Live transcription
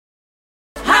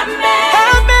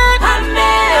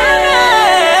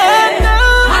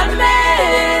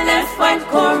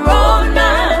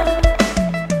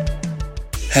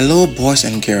Hello, boys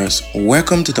and girls.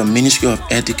 Welcome to the Ministry of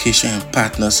Education and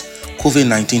Partners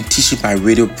COVID-19 Teaching by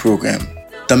Radio program.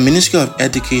 The Ministry of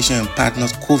Education and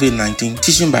Partners COVID-19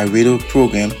 Teaching by Radio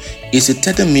program is a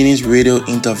 30-minute radio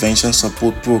intervention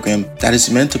support program that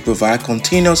is meant to provide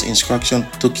continuous instruction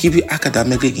to keep you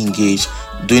academically engaged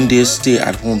during this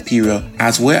stay-at-home period,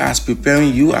 as well as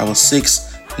preparing you, our 6th,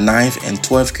 9th, and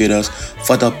 12th graders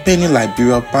for the pending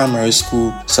Liberia Primary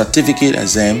School Certificate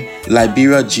Exam,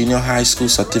 Liberia Junior High School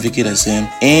Certificate Exam,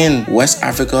 and West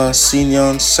Africa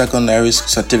Senior Secondary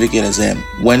Certificate Exam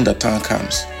when the time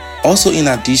comes. Also, in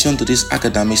addition to this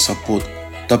academic support,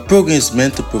 the program is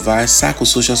meant to provide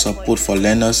psychosocial support for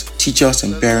learners, teachers,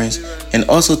 and parents, and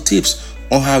also tips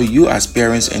on how you as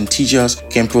parents and teachers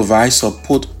can provide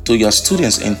support to your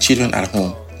students and children at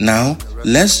home. Now,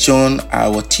 let's join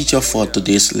our teacher for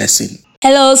today's lesson.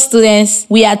 Hello students,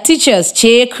 we are teachers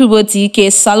Che Kriboti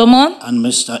K. Solomon and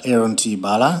Mr. Aaron T.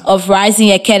 Bala of Rising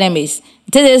Academies.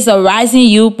 This is the Rising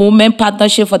Youth Movement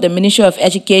Partnership for the Ministry of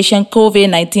Education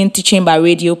COVID-19 Teaching by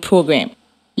Radio program.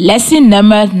 Lesson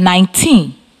number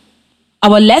 19.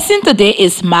 Our lesson today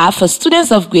is math for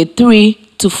students of grade 3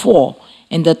 to 4,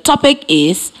 and the topic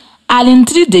is adding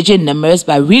 3-digit numbers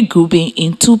by regrouping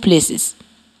in two places.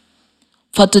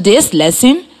 For today's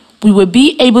lesson, we will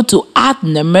be able to add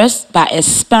numbers by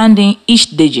expanding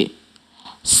each digit,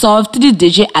 solve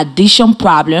 3-digit addition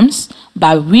problems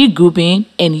by regrouping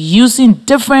and using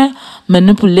different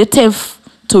manipulative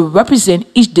to represent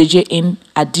each digit in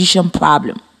addition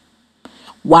problem.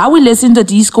 While we listen to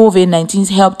these COVID-19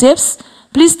 help tips,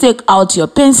 please take out your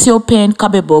pencil, pen,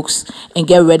 copybooks, and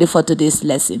get ready for today's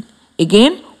lesson.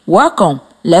 Again, welcome.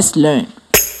 Let's learn.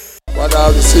 What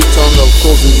are the symptoms of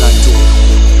COVID-19?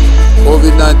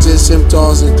 COVID-19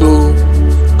 symptoms include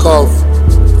cough,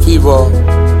 fever,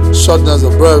 shortness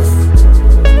of breath.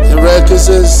 In rare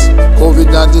cases,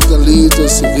 COVID-19 can lead to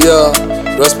severe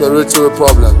respiratory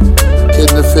problem,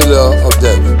 kidney failure, or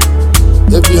death.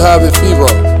 If you have a fever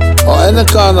or any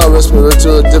kind of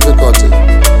respiratory difficulty,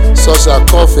 such as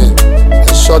coughing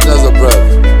and shortness of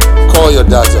breath, call your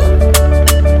doctor.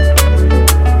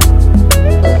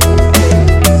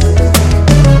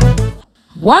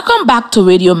 Welcome back to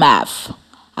Radio Math.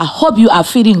 I hope you are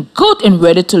feeling good and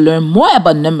ready to learn more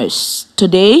about numbers.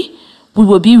 Today, we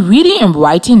will be reading and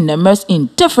writing numbers in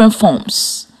different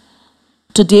forms.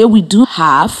 Today, we do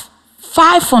have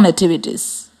 5 fun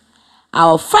activities.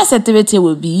 Our first activity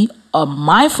will be a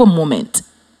mindful moment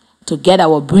to get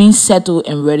our brain settled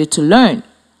and ready to learn.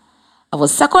 Our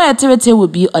second activity will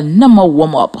be a number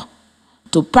warm-up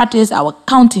to practice our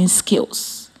counting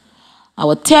skills.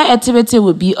 Our third activity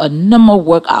will be a number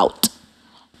workout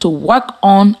to work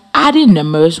on adding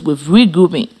numbers with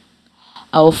regrouping.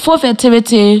 Our fourth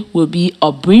activity will be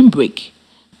a brain break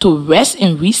to rest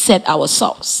and reset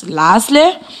ourselves.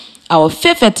 Lastly, our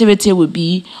fifth activity will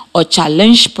be a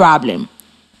challenge problem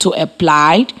to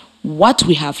apply what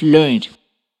we have learned.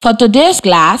 For today's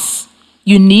class,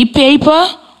 you need paper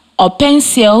or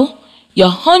pencil, your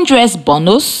hundreds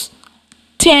bundles,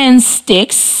 10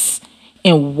 sticks,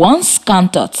 and 1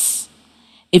 scantot.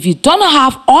 If you don't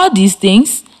have all these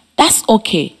things, that's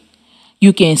okay.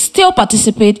 You can still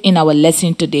participate in our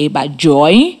lesson today by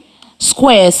drawing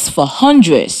squares for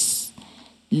hundreds,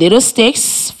 little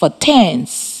sticks for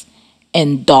tens,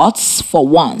 and dots for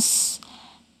ones.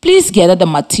 Please gather the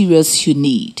materials you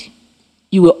need.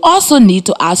 You will also need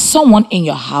to ask someone in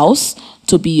your house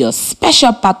to be your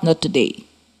special partner today.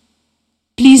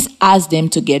 Please ask them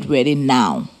to get ready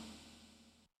now.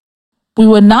 We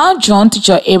will now join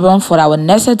Teacher Aaron for our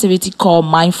next activity called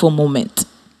Mindful Moment.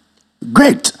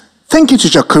 Great. Thank you,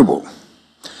 Teacher Kubo.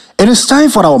 It is time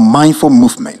for our mindful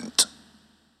movement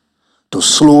to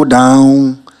slow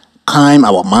down, calm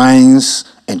our minds,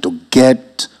 and to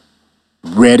get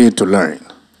ready to learn.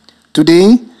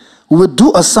 Today, we will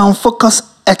do a sound focus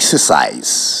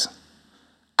exercise.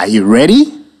 Are you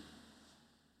ready?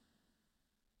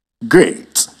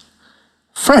 Great.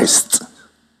 First,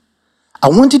 I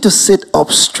want you to sit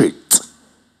up straight.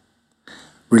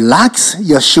 Relax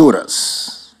your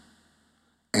shoulders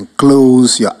and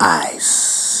close your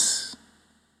eyes.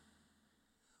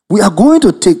 We are going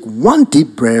to take one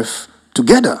deep breath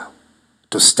together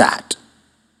to start.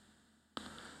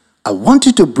 I want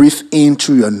you to breathe in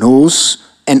through your nose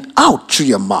and out through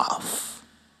your mouth.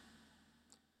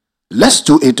 Let's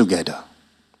do it together.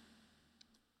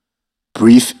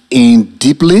 Breathe in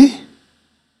deeply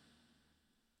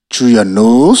through your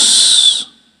nose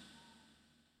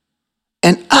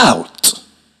and out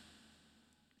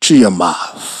through your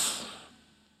mouth.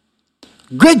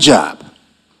 Great job.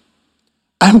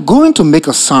 I'm going to make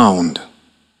a sound.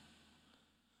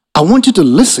 I want you to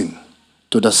listen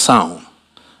to the sound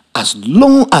as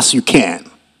long as you can.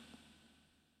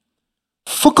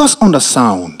 Focus on the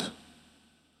sound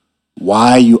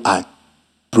while you are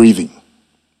breathing.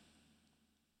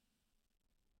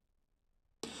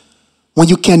 When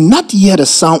you cannot hear the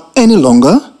sound any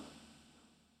longer,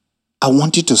 I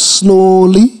want you to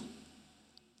slowly,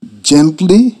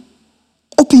 gently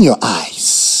open your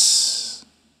eyes.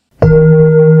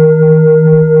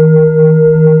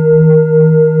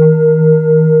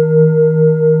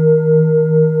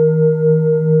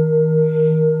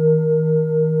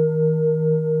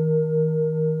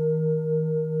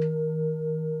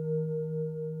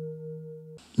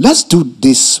 Let's do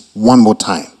this one more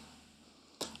time.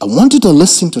 I want you to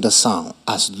listen to the sound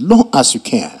as long as you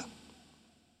can.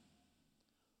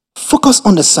 Focus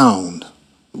on the sound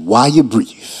while you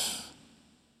breathe.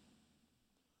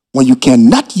 When you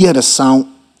cannot hear the sound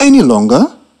any longer,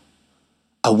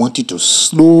 I want you to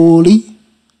slowly,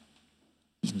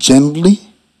 gently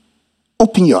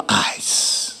open your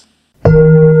eyes.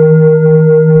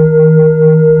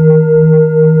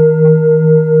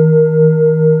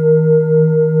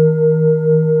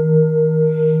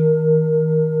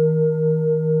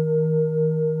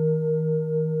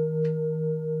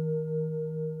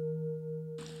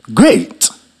 Great!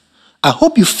 I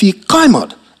hope you feel calmer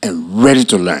and ready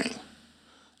to learn.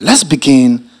 Let's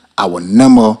begin our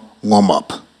number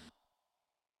warm-up.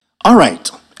 All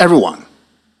right, everyone.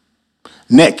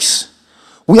 Next,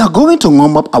 we are going to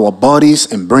warm up our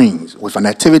bodies and brains with an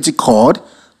activity called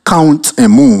Count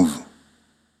and Move.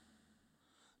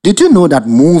 Did you know that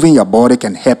moving your body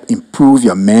can help improve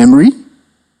your memory?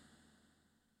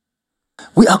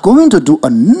 We are going to do a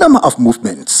number of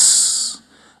movements,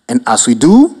 and as we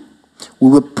do, we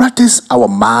will practice our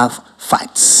mouth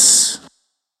fights.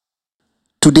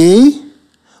 Today,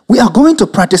 we are going to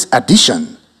practice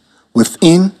addition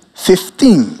within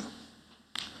 15.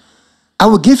 I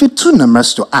will give you 2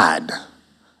 numbers to add,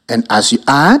 and as you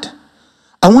add,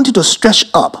 I want you to stretch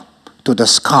up to the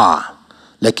sky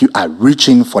like you are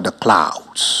reaching for the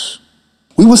clouds.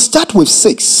 We will start with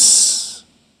 6.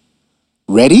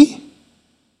 Ready?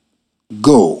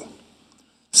 Go.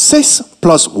 6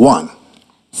 plus 1.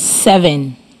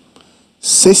 7.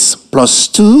 6 plus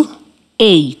 2.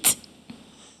 8.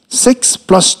 6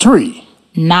 plus 3.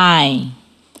 9.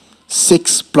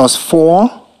 6 plus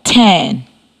 4. 10.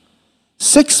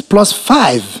 6 plus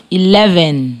 5.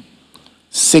 11.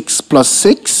 6 plus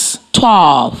 6.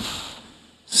 12.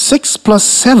 6 plus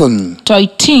 7.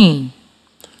 13.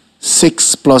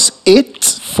 6 plus 8.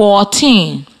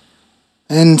 14.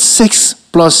 And 6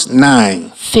 plus 9.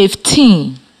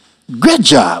 15. Great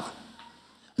job.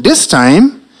 This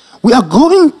time, we are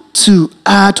going to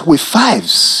add with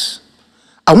 5s.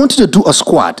 I want you to do a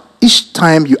squat each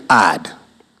time you add.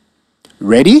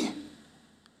 Ready?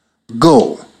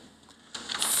 Go.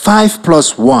 5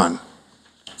 plus 1.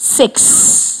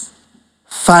 6.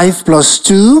 5 plus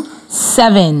 2.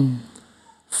 7.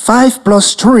 5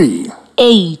 plus 3.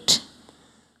 8.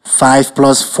 5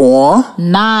 plus 4.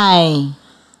 9.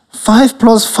 5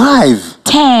 plus 5.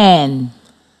 10.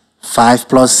 5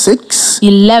 plus 6.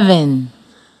 11.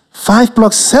 5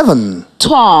 plus 7.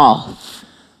 12.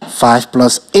 5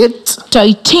 plus 8.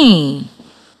 13.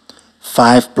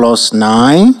 5 plus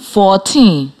 9.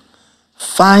 14.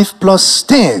 5 plus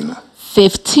 10.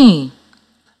 15.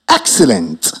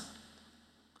 Excellent.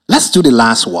 Let's do the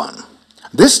last one.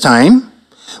 This time,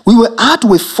 we will add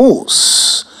with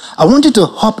force. I want you to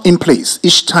hop in place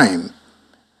each time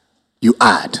you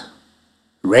add.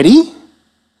 Ready?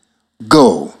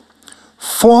 Go.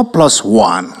 4 plus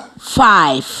 1.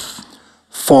 5.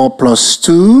 4 plus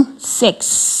 2.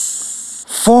 6.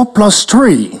 4 plus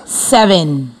 3.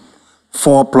 7.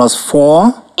 4 plus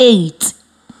 4. 8.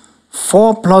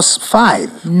 4 plus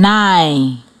 5.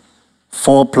 9.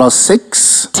 4 plus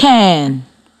 6. 10.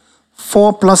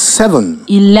 4 plus 7.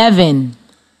 11.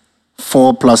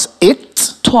 4 plus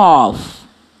 8. 12.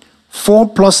 4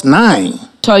 plus 9.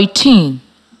 13.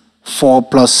 4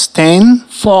 plus 10.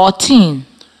 14.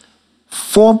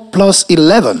 4 plus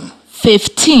 11.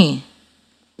 15.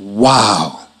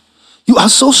 Wow. You are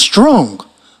so strong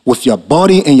with your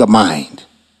body and your mind.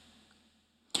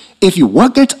 If you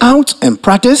work it out and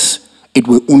practice, it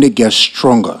will only get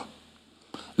stronger.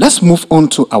 Let's move on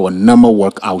to our number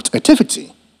workout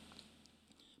activity.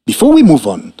 Before we move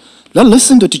on, let's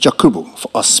listen to Teacher Kubu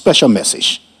for a special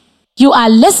message. You are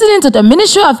listening to the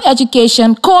Ministry of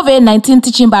Education COVID-19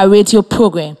 Teaching by Radio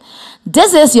program.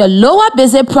 This is your lower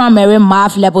basic primary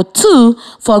math level 2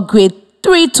 for grade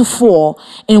 3 to 4,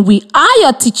 and we are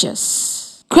your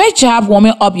teachers. Great job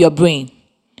warming up your brain.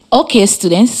 Okay,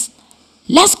 students,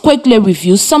 Let's quickly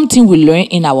review something we learned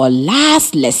in our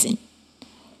last lesson.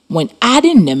 When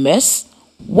adding numbers,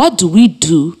 what do we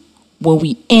do when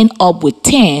we end up with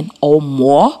 10 or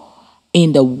more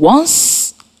in the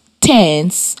ones,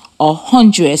 tens, or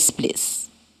hundreds place?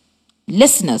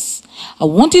 Listeners, I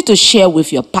want you to share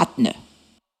with your partner.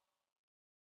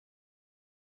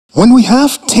 When we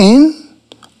have 10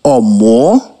 or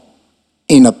more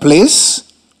in a place,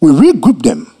 we regroup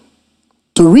them.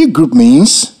 To regroup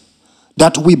means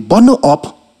that we bundle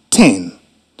up 10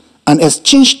 and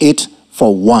exchange it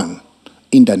for 1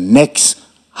 in the next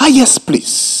highest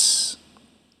place.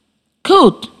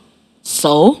 Good.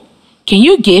 So, can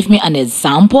you give me an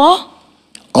example?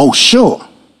 Oh, sure.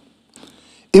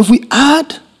 If we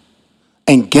add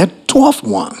and get 12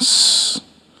 ones,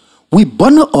 we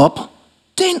bundle up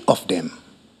 10 of them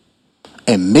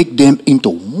and make them into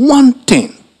 1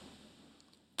 10.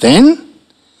 Then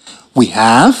we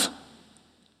have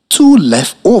 2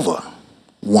 leftover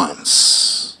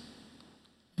ones.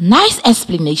 Nice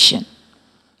explanation.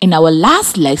 In our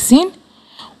last lesson,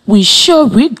 we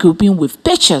showed regrouping with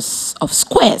pictures of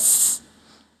squares,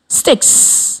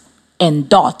 sticks, and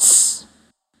dots.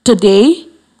 Today,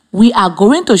 we are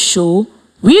going to show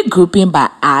regrouping by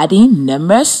adding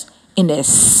numbers in a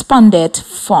expanded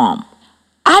form.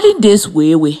 Adding this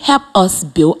way will help us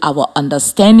build our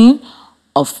understanding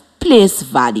of place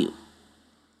value.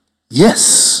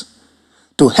 Yes.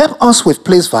 To help us with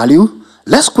place value,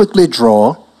 let's quickly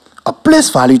draw a place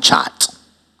value chart.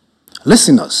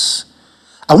 Listeners,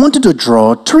 I want you to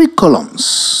draw 3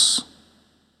 columns.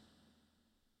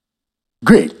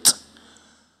 Great.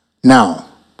 Now,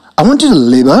 I want you to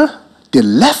label the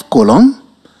left column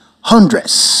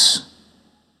hundreds.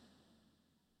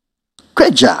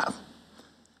 Great job.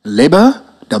 Label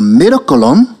the middle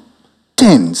column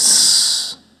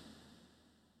tens.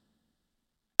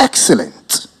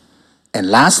 Excellent. And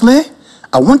lastly,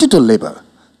 I want you to label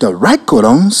the right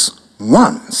columns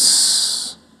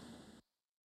ones.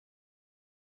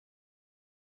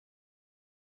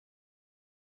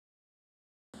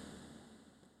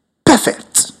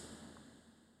 Perfect.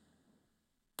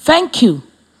 Thank you.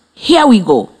 Here we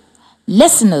go.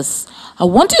 Listeners, I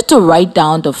want you to write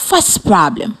down the first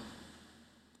problem.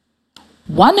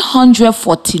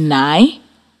 149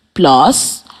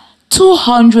 plus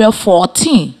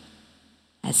 214.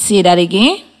 I say that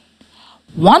again.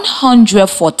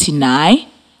 149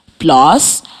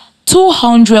 plus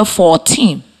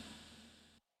 214.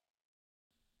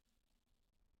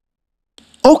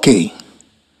 Okay.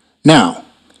 Now,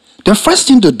 the first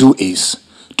thing to do is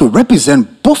to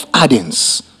represent both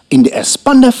addings in the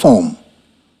expanded form.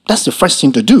 That's the first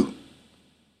thing to do.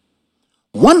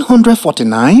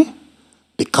 149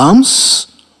 becomes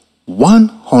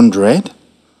 100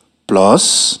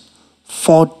 plus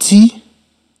 40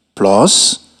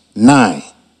 plus 9.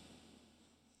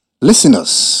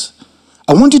 Listeners,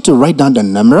 I want you to write down the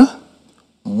number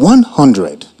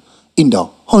 100 in the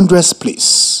hundreds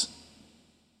place.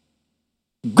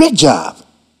 Great job.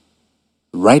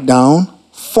 Write down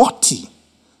 40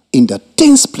 in the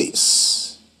tens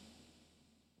place.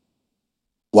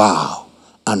 Wow.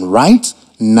 And write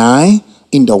 9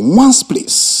 in the ones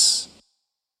place.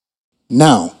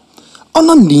 Now,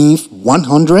 underneath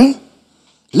 100,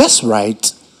 let's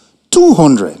write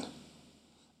 200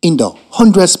 in the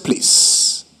hundreds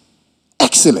place.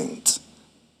 Excellent.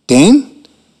 Then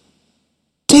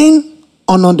 10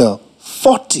 under the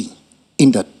 40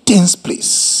 in the tens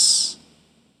place.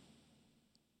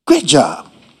 Great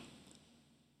job.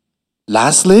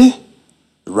 Lastly,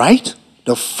 write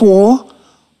the 4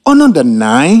 under the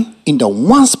 9 in the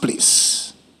ones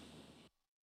place.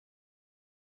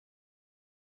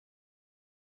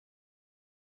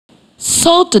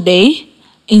 So today,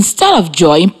 instead of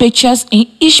drawing pictures in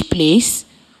each place,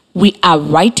 we are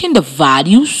writing the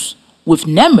values with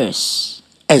numbers.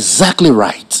 Exactly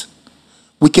right.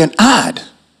 We can add,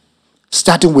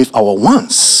 starting with our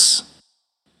ones.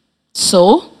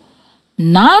 So,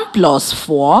 9 plus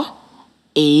 4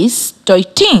 is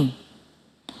 13.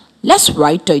 Let's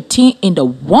write 13 in the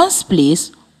ones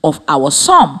place of our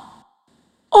sum.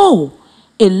 Oh,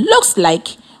 it looks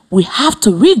like we have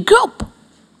to regroup.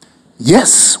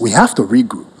 Yes, we have to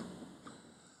regroup.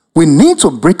 We need to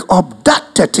break up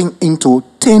that 13 into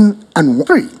 10 and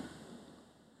 3.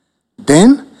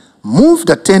 Then move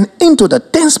the 10 into the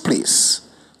tens place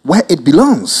where it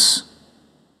belongs.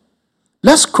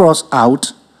 Let's cross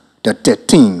out the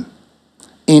 13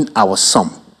 in our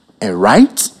sum and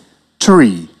write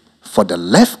 3 for the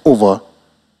leftover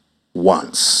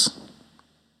ones.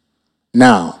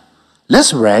 Now,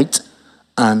 let's write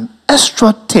an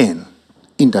extra 10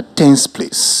 in the tens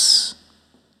place.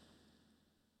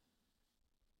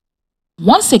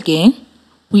 Once again,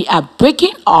 we are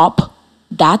breaking up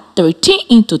that 13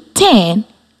 into 10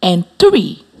 and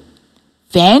 3.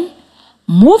 Then,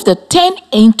 move the 10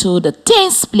 into the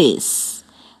tens place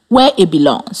where it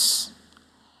belongs.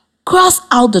 Cross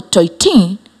out the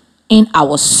 13 in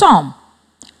our sum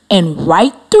and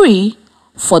write 3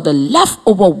 for the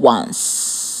leftover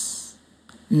ones.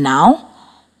 Now,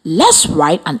 let's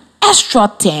write an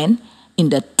extra 10 in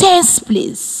the tens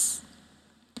place.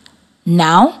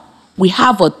 Now, we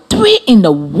have a 3 in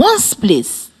the ones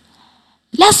place.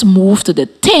 Let's move to the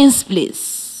tens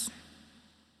place.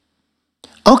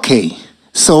 Okay,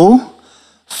 so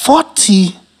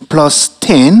 40 plus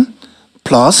 10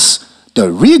 plus the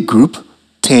regroup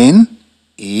 10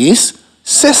 is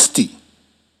 60.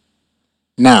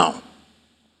 Now,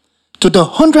 to the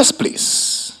hundreds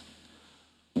place.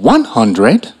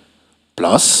 100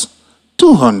 plus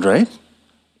 200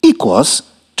 equals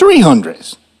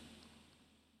 300.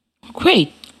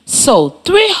 Great. So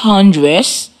 300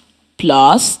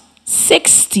 plus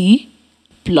 60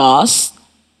 plus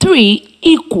 3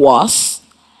 equals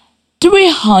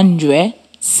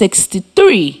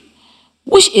 363,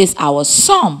 which is our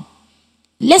sum.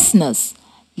 Listeners,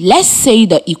 let's say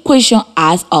the equation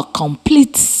as a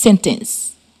complete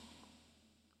sentence.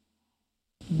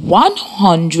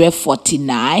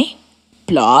 149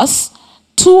 plus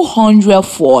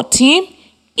 214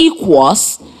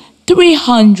 equals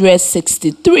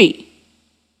 363.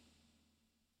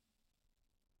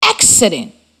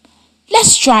 Excellent.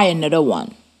 Let's try another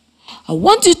one. I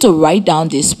want you to write down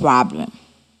this problem.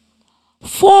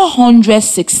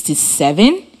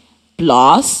 467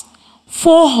 plus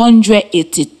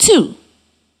 482.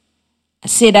 I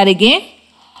say that again.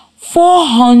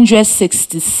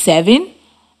 467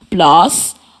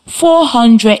 plus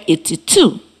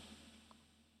 482.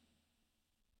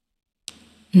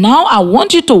 Now I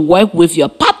want you to work with your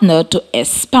partner to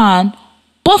expand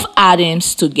both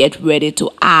items to get ready to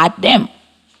add them.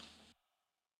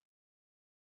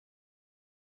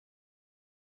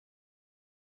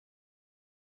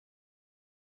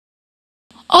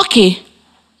 Okay,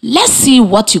 let's see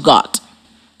what you got.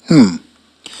 You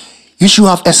should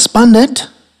have expanded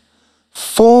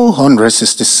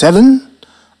 467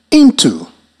 into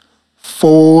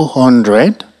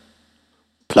 400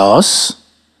 plus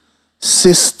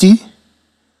 60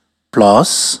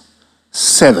 plus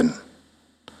 7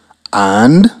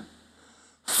 and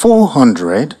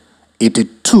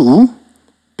 482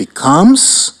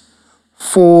 becomes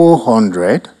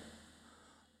 400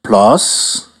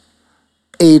 plus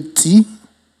 80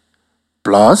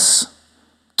 plus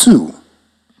 2.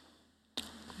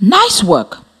 Nice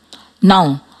work.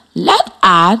 Now, let's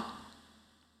add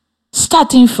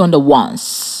starting from the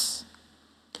ones.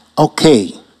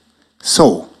 Okay,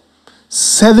 so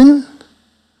 7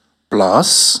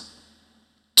 plus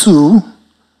 2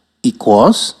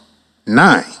 equals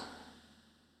 9.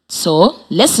 So,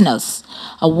 listeners,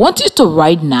 I want you to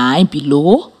write 9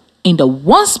 below in the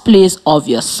ones place of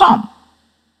your sum.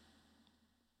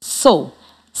 So,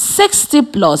 60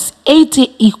 plus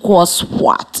 80 equals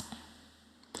what?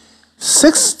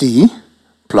 60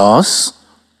 plus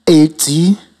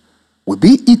 80 will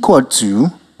be equal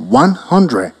to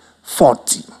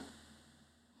 140.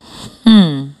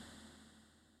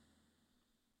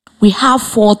 We have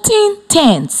 14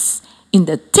 tenths in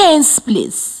the tens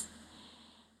place.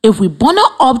 If we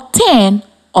bundle up 10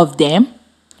 of them,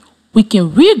 we can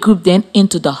regroup them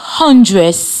into the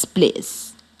hundreds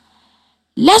place.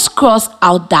 Let's cross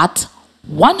out that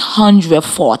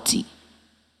 140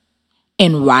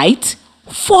 and write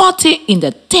 40 in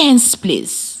the tens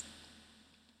place.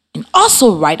 And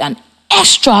also write an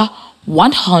extra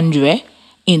 100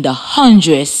 in the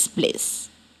hundreds place.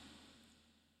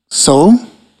 So,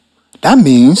 that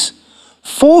means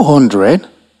 400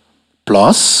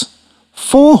 plus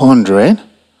 400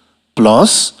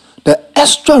 plus the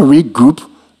extra regroup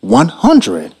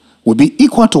 100 will be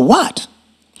equal to what?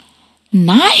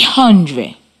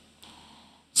 900.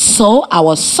 So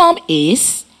our sum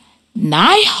is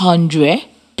 900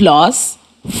 plus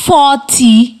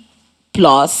 40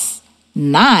 plus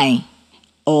 9,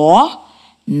 or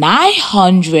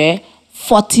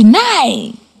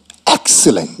 949.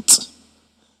 Excellent.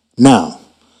 Now,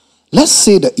 let's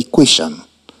say the equation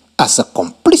as a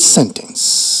complete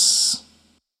sentence.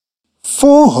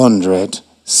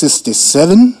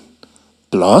 467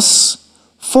 plus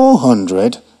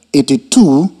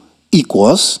 482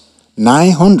 equals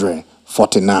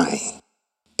 949.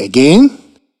 Again,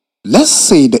 let's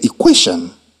say the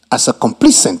equation as a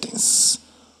complete sentence.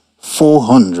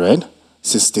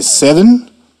 467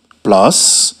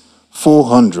 plus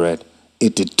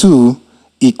 482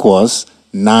 equals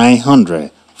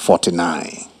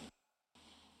 949.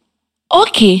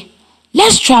 Okay,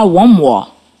 let's try one more.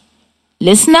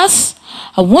 Listeners,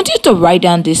 I want you to write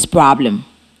down this problem.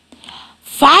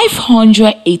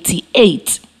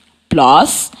 588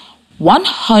 plus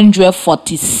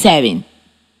 147.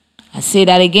 I say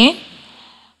that again.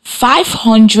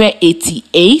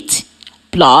 588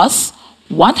 plus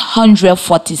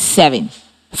 147.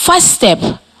 First step,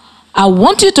 I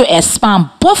want you to expand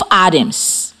both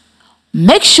items.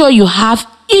 Make sure you have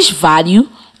each value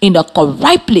in the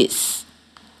correct place.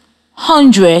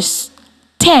 Hundreds,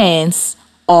 tens,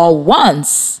 or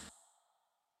ones.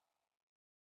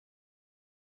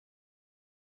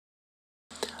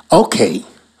 Okay,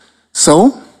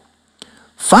 so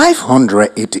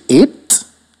 588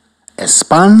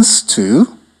 expands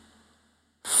to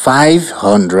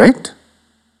 500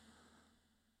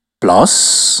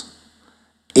 plus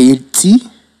 80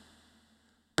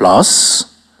 plus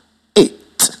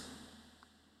 8.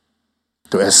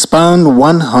 To expand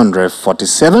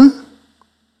 147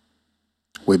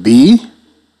 will be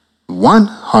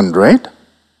 100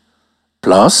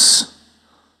 plus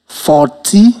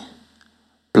 40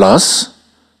 plus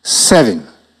 7.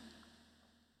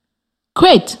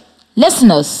 Great.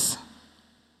 Listeners,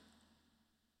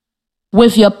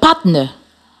 with your partner,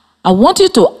 I want you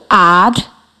to add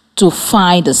to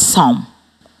find the sum,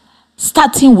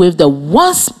 starting with the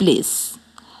ones place,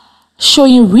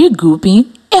 showing regrouping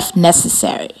if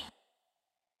necessary.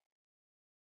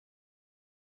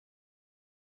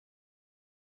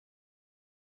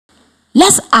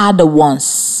 Let's add the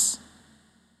ones.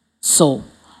 So,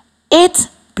 8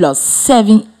 plus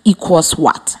 7 equals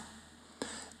what?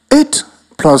 8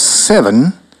 plus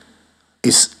 7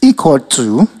 is equal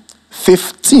to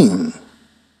 15.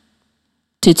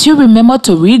 Did you remember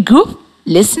to regroup,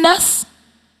 listeners?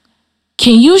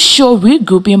 Can you show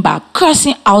regrouping by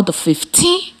crossing out the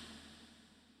 15,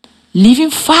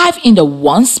 leaving 5 in the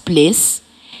ones place,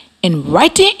 and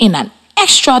writing in an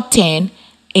extra 10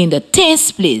 in the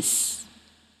tens place?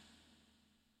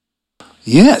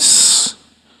 Yes.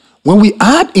 When we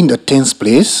add in the tens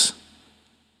place,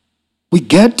 we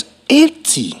get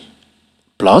 80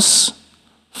 plus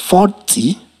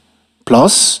 40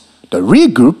 plus the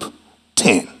regroup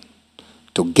 10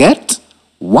 to get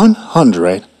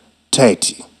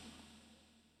 130.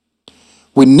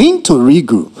 We need to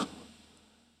regroup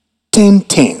 10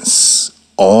 tens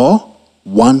or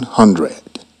 100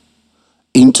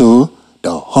 into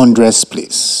the hundreds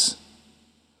place.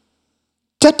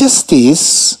 30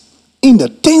 stays in the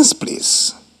tens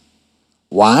place,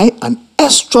 while an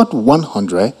extra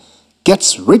 100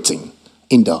 gets written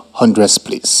in the hundreds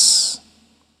place.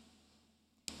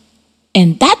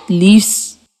 And that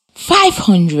leaves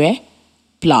 500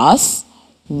 plus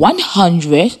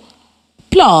 100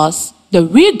 plus the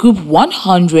regroup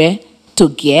 100 to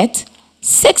get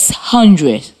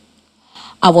 600.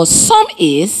 Our sum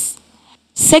is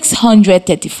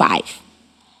 635.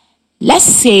 Let's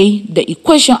say the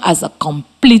equation as a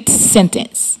complete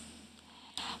sentence.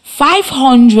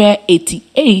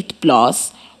 588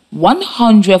 plus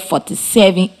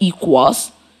 147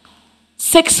 equals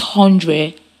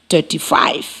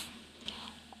 635.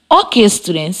 Okay,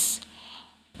 students,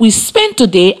 we spent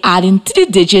today adding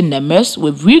 3-digit numbers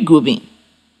with regrouping.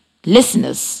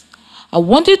 Listeners, I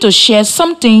want you to share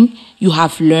something you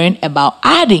have learned about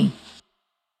adding.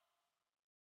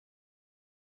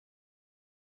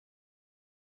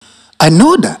 I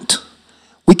know that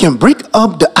we can break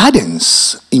up the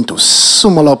addings into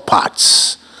smaller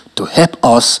parts to help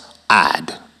us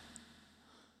add.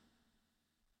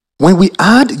 When we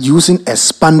add using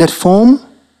expanded form,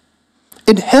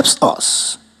 it helps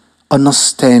us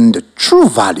understand the true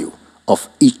value of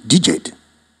each digit.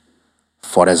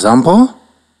 For example,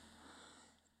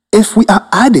 if we are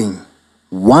adding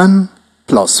 1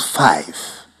 plus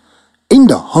 5 in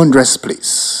the hundreds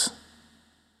place,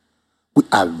 we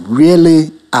are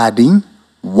really adding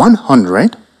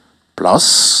 100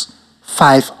 plus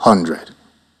 500.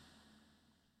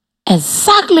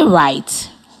 Exactly right.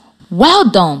 Well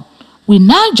done. We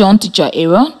now join Teacher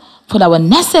Aaron for our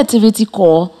next activity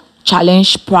called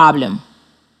Challenge Problem.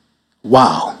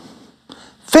 Wow.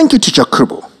 Thank you, Teacher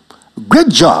Kribble. Great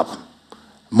job.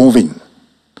 Moving.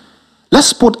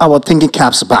 Let's put our thinking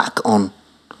caps back on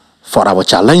for our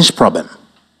challenge problem.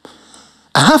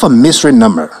 I have a mystery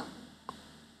number.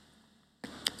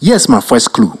 Here's my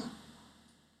first clue.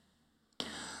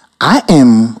 I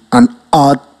am an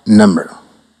odd number.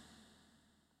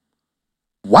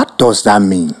 What does that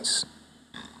mean?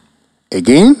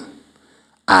 Again,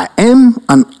 I am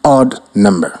an odd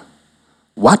number.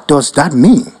 What does that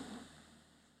mean?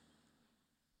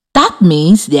 That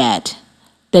means that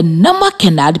the number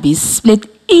cannot be split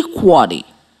equally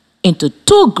into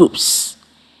two groups.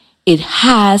 It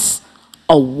has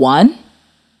a 1,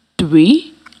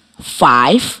 3,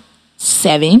 5,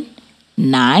 7,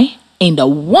 9 in the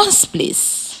ones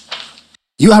place.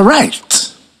 You are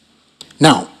right.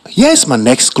 Now, here's my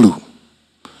next clue.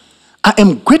 I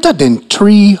am greater than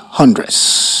 3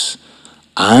 hundreds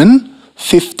and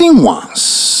 15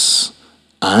 ones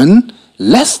and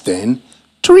less than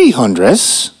 3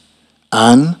 hundreds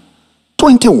and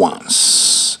 20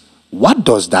 ones. What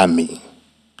does that mean?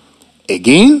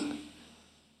 Again,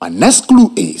 my next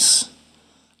clue is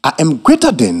I am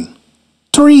greater than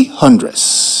 3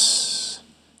 hundreds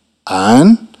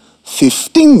and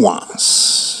 15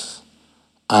 ones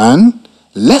and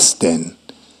less than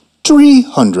 3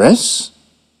 hundreds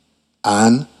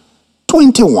and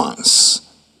 20 ones.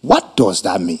 What does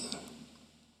that mean?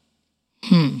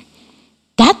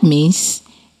 That means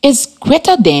it's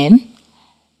greater than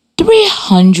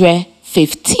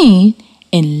 315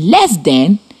 and less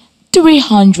than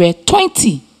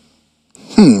 320.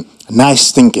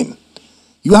 Nice thinking.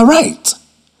 You are right.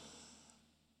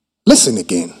 Listen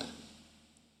again.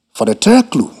 For the third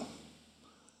clue,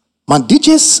 my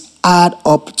digits add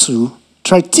up to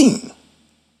 13.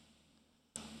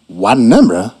 What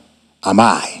number am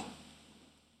I?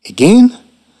 Again,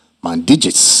 my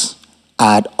digits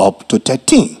add up to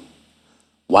 13.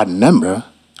 What number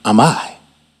am I?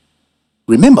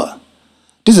 Remember,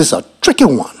 this is a tricky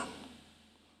one.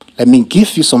 Let me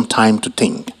give you some time to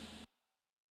think.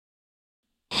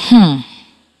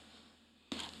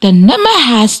 The number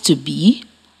has to be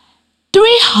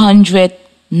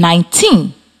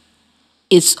 319.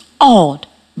 It's odd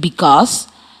because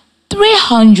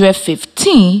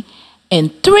 315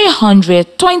 and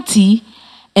 320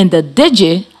 and the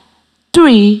digit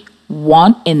 3,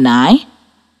 1, and 9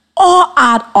 all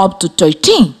add up to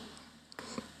 13.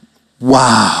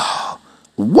 Wow,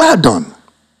 well done.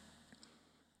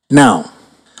 Now,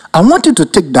 I want you to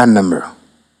take that number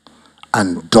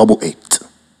and double it.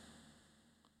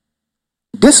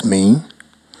 This means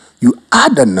you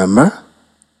add the number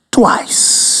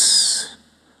twice.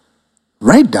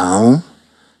 Write down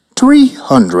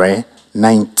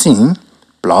 319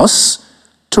 plus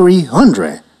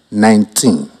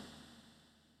 319.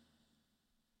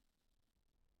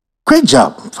 Great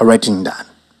job for writing that.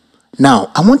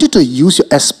 Now, I want you to use your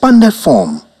expanded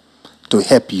form to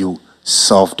help you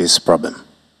solve this problem.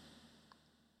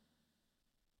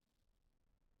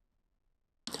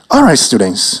 All right,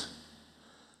 students.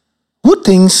 Who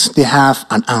thinks they have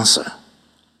an answer?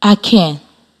 I can.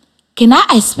 Can I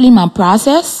explain my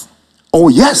process? Oh,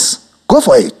 yes. Go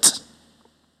for it.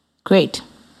 Great.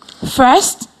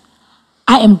 First,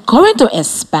 I am going to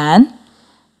expand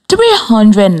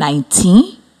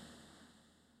 319.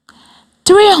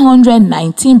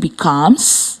 319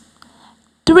 becomes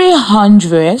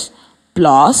 300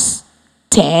 plus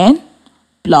 10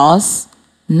 plus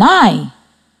 9.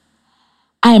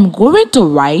 I am going to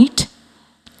write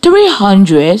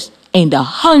 300 in the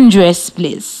hundreds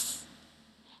place,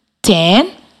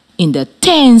 10 in the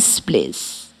tens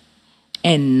place,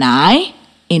 and 9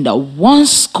 in the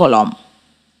ones column.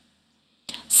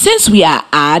 Since we are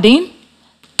adding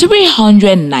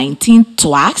 319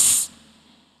 twice,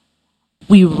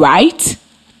 we write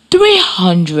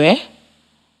 300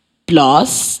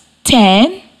 plus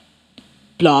 10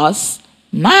 plus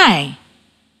 9.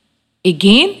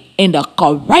 Again, in the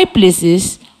correct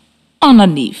places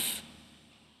underneath.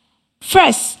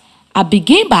 First, I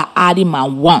begin by adding my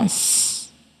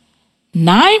ones.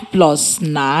 9 plus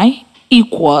 9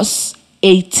 equals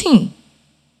 18.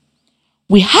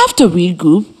 We have to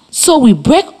regroup, so we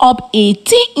break up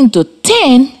 18 into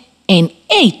 10 and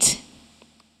 8.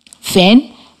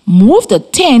 Then, move the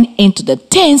 10 into the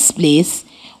tens place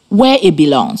where it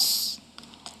belongs.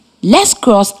 Let's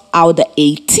cross out the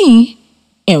 18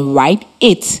 and write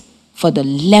 8 for the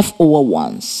leftover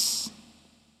ones.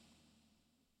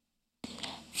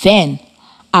 Then,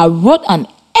 I wrote an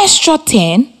extra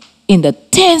 10 in the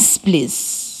tens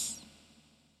place.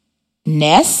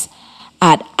 Next,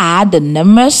 I'd add the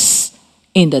numbers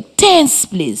in the tens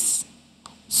place.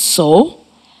 So,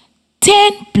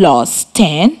 10 plus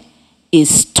 10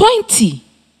 is 20.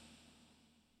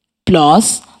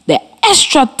 Plus the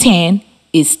extra 10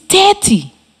 is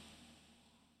 30.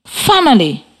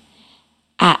 Finally,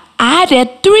 I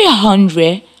added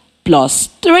 300 plus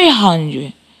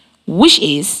 300, which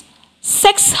is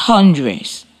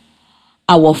 600.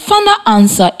 Our final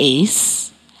answer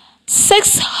is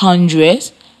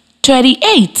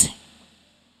 638.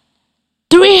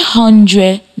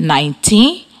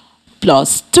 319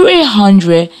 plus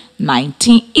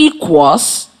 319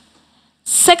 equals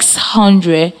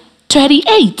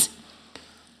 638.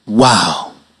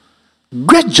 Wow.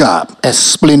 Great job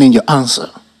explaining your answer.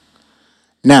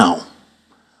 Now,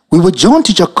 we will join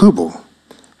Teacher Kubo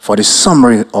for the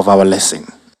summary of our lesson.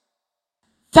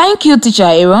 Thank you, Teacher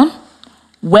Aaron.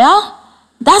 Well,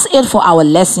 that's it for our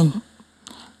lesson.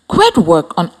 Great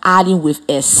work on adding with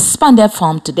expanded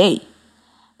form today.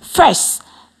 First,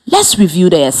 let's review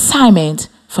the assignment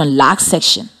from last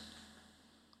section.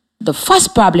 The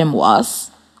first problem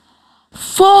was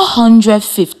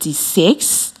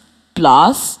 456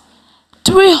 plus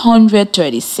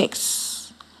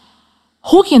 336.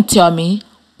 Who can tell me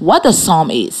what the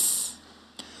sum is?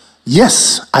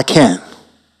 Yes, I can.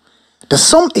 The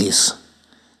sum is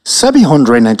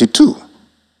 792.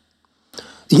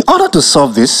 In order to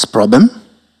solve this problem,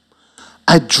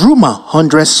 I drew my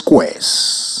 100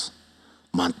 squares,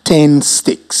 my 10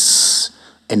 sticks,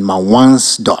 and my 1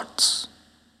 dot.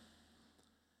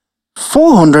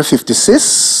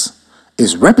 456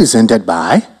 is represented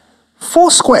by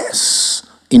 4 squares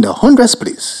in the hundreds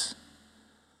place,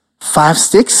 5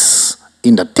 sticks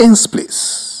in the tens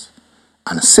place,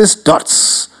 and 6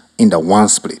 dots in the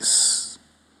ones place.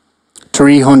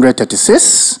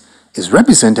 336 is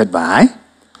represented by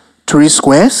 3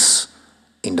 squares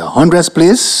in the hundreds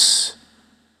place,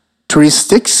 3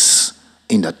 sticks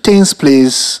in the tens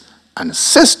place, and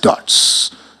 6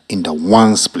 dots in the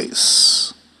ones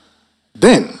place.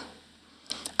 Then,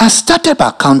 I started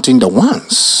by counting the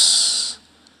ones.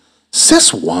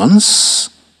 6 ones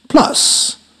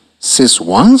plus 6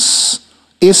 ones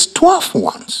is 12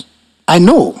 ones. I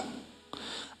know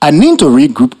I need to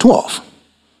regroup 12.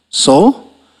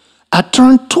 So, I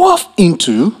turned 12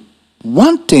 into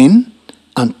 1 10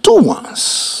 and 2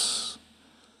 ones.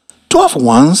 12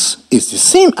 ones is the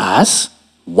same as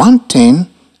 1 10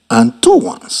 and 2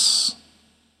 ones.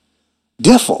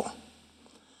 Therefore,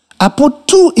 I put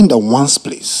 2 in the ones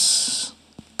place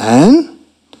and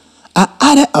I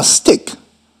added a stick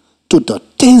to the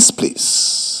tens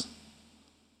place.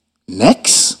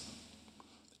 Next,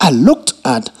 I looked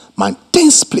at my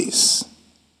tens place.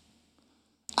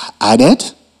 I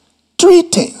added 3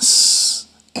 tens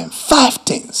and 5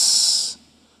 tens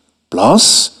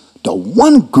plus the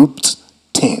one grouped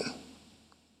 10.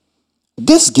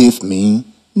 This gave me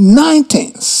 9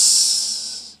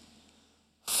 tens.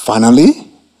 Finally,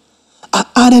 I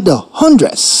added the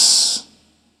hundreds.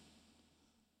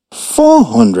 4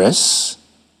 hundreds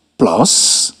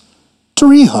plus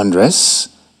 3 hundreds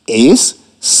is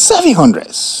 7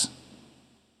 hundreds.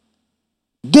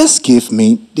 This gives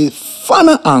me the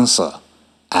final answer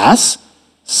as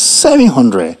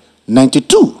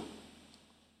 792.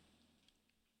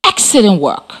 Excellent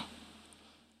work.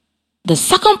 The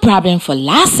second problem for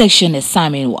last section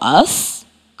assignment was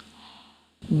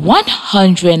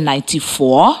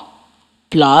 194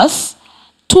 plus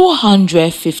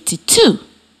 252.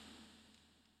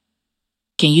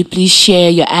 Can you please share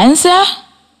your answer?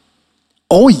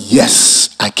 Oh yes,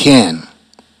 I can.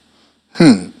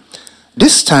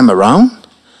 This time around,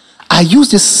 I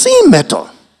used the same method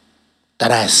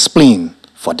that I explained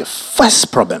for the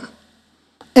first problem,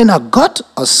 and I got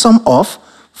a sum of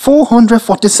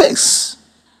 446.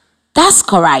 That's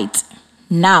correct.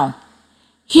 Now,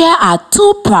 here are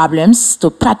 2 problems to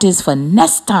practice for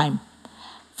next time.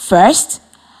 First,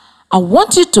 I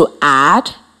want you to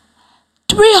add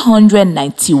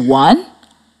 391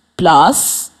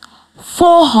 plus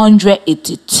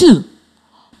 482.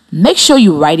 Make sure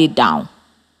you write it down.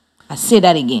 I say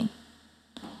that again.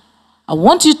 I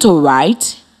want you to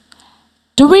write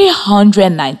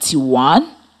 391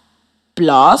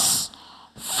 plus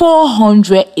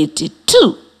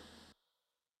 482.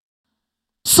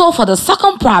 So for the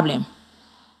second problem,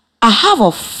 I have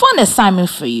a fun assignment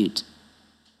for you.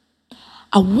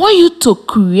 I want you to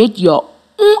create your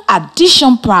own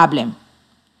addition problem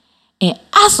and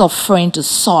ask a friend to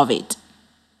solve it.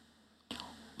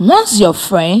 Once your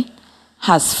friend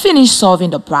has finished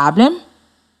solving the problem,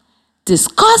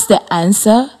 discuss the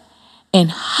answer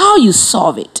and how you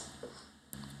solve it.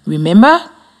 Remember,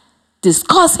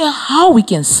 discussing how we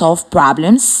can solve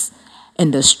problems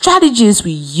and the strategies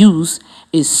we use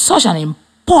is such an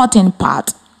important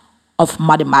part of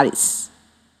mathematics.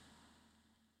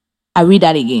 I read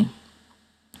that again.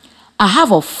 I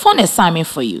have a fun assignment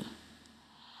for you.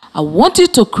 I want you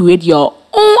to create your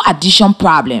own addition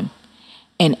problem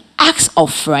and ask a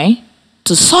friend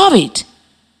to solve it.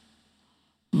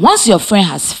 Once your friend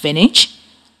has finished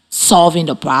solving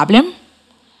the problem,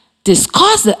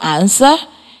 discuss the answer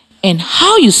and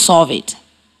how you solve it.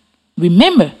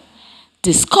 Remember,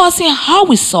 discussing how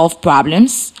we solve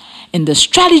problems and the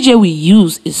strategy we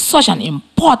use is such an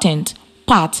important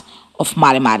part of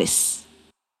mathematics.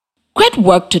 Great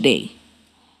work today.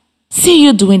 See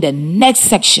you during the next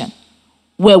section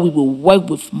where we will work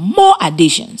with more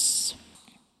additions.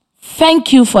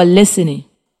 Thank you for listening.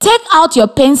 Take out your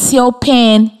pencil,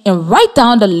 pen, and write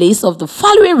down the list of the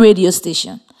following radio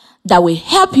stations that will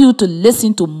help you to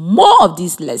listen to more of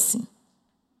these lessons.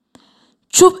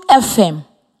 Troop FM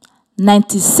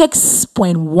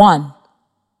 96.1,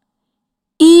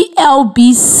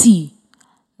 ELBC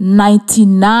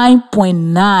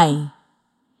 99.9,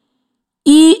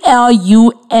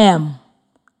 ELUM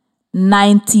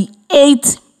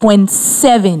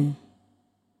 98.7,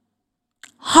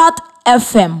 Hot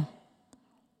FM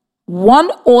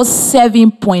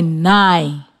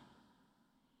 107.9,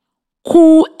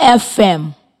 Cool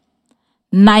FM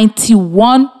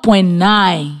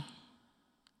 91.9,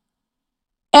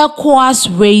 Echoes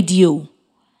Radio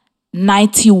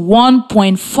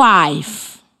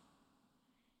 91.5,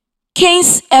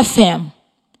 Kings FM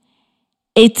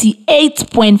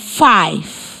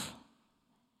 88.5,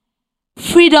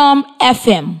 Freedom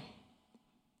FM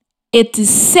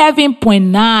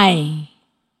 87.9,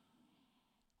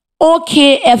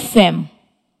 OK FM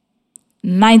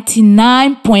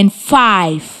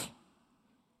 99.5,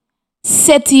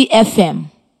 SETI FM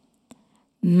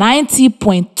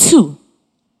 90.2.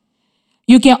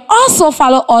 You can also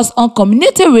follow us on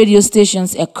community radio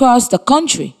stations across the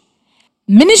country.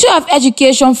 Ministry of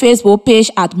Education Facebook page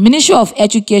at Ministry of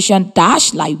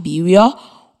Education-Liberia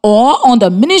or on the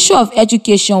Ministry of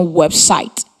Education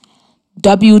website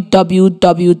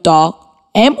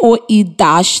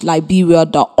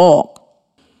www.moe-liberia.org.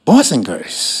 Boys and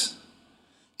girls,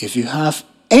 if you have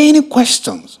any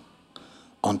questions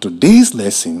on today's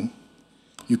lesson,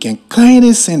 you can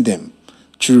kindly send them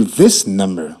through this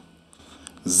number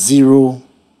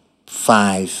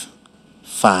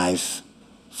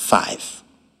 0555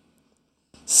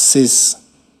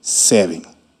 67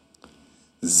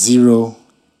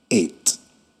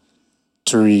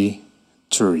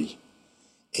 0833.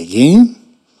 Again,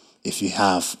 if you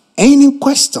have any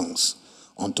questions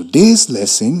on today's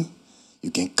lesson, you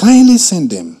can kindly send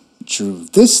them through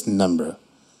this number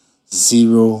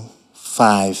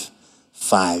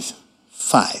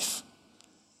 0555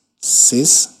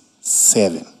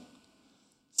 67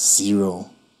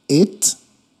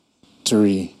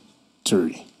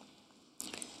 0833.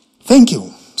 Thank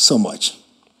you so much.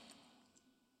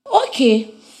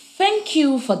 Okay, thank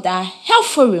you for that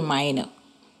helpful reminder.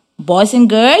 Boys and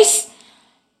girls,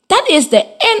 that is the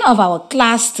end of our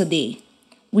class today.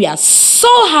 We are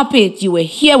so happy you were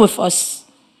here with us.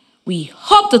 We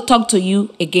hope to talk to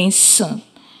you again soon.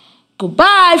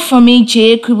 Goodbye from me,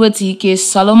 J. Kribotike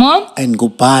Solomon. And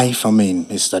goodbye from me,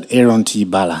 Mr. Aaron T.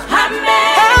 Bala. Amen.